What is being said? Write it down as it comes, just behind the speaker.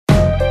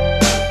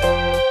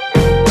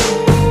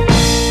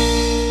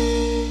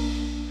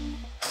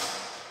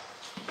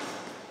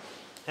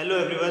Hello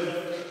everyone.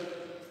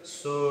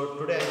 So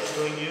today I am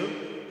showing you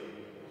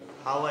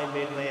how I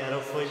made my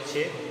aerofoil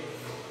shape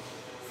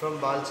from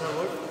balsa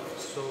wood.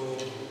 So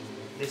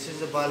this is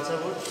the balsa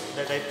wood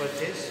that I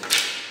purchased,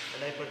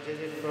 and I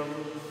purchased it from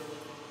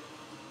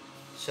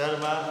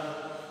Sharma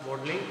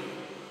Modeling.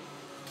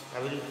 I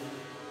will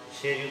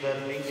share you the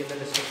link in the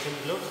description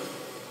below.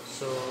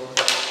 So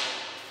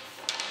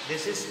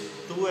this is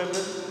 2 mm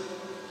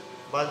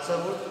balsa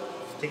wood.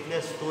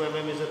 Thickness 2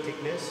 mm is the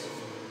thickness.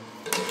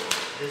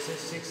 This is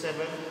 6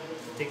 mm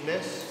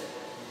thickness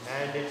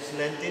and its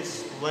length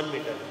is 1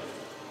 meter.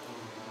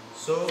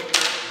 So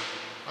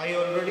I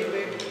already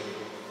made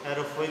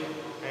aerofoil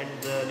and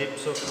the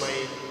ribs of my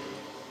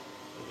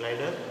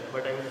glider,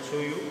 but I will show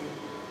you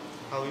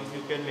how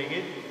you can make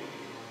it.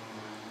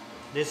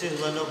 This is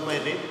one of my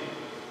rib.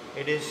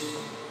 It is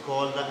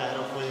called the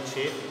aerofoil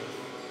shape,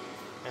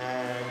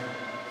 and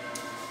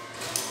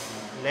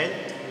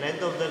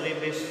length of the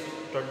rib is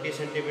 20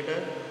 centimeter.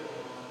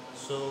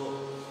 So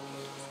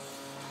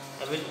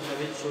I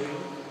will show you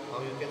how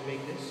you can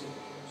make this.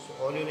 So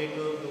all you need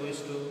to do is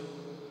to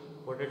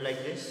put it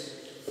like this,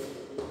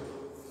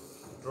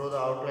 draw the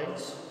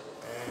outlines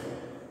and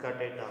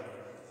cut it down.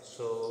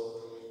 So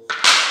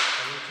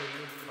I will show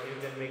you how you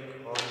can make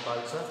on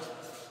balsa.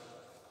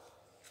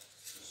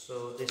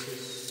 So this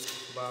is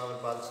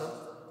balsa.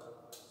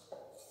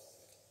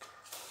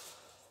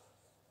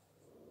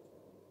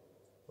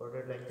 Put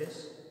it like this,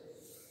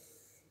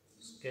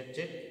 sketch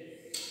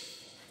it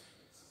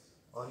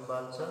on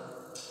balsa.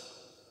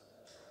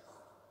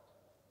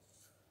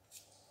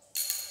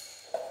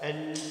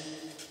 And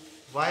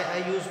why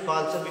I use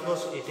balsa?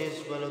 Because it is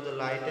one of the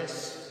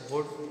lightest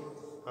wood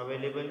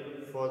available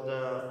for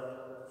the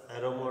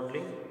aero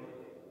modeling,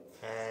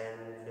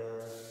 and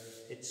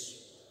it's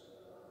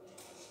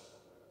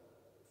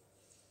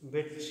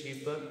bit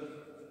cheaper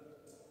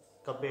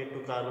compared to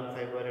carbon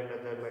fiber and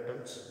other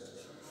metals.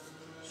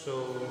 So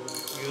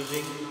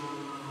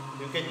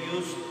you can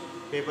use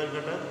paper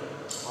cutter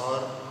or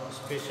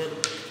special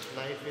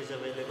knife is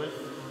available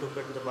to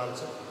cut the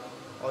balsa.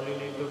 All you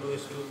need to do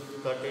is to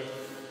cut it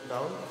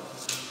down.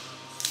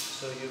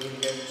 So you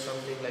will get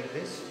something like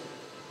this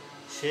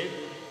shape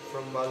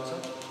from balsa.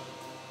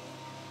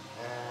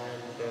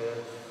 And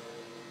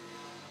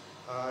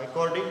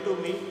according to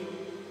me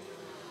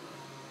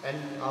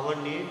and our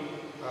need,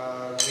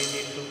 we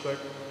need to cut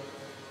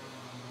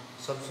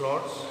some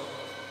slots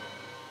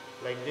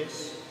like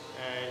this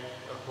and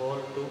a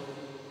hole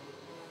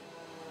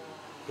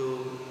to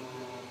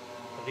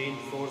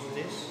reinforce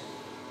this.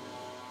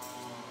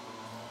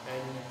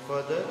 And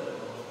further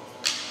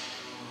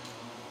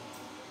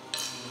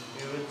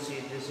you will see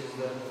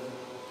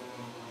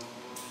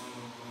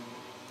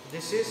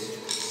this is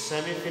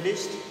semi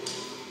finished,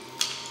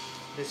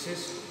 this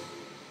is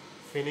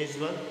finished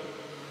one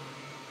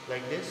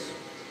like this.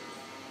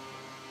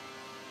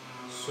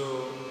 So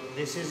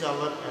this is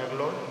our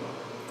airlock.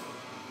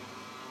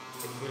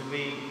 It will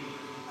be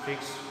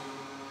fixed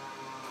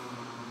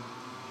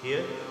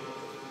here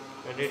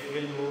and it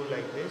will move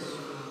like this.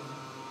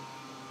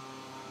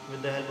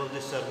 With the help of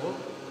this servo,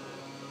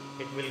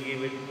 it will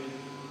give it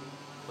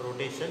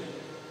rotation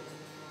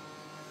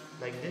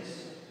like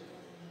this.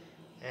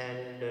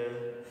 And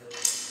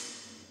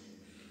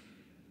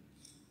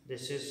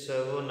this is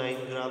servo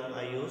 9 gram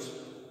I use.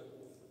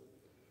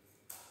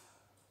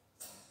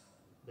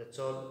 That's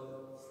all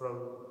from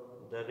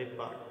the rib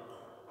part.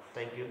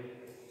 Thank you.